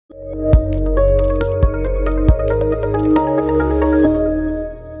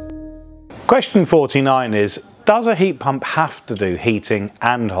Question 49 is, does a heat pump have to do heating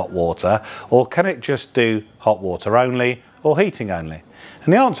and hot water, or can it just do hot water only or heating only?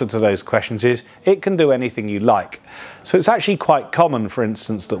 And the answer to those questions is it can do anything you like. So it's actually quite common, for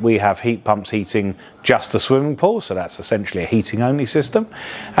instance, that we have heat pumps heating just a swimming pool, so that's essentially a heating only system.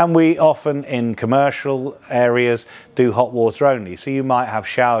 And we often in commercial areas do hot water only. So you might have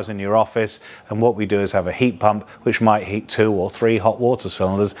showers in your office, and what we do is have a heat pump which might heat 2 or 3 hot water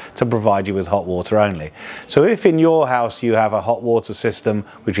cylinders to provide you with hot water only. So if in your house you have a hot water system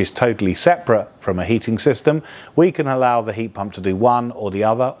which is totally separate from a heating system, we can allow the heat pump to do one or the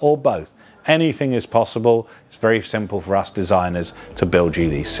other or both. Anything is possible. It's very simple for us designers to build you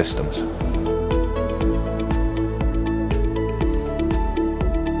these systems.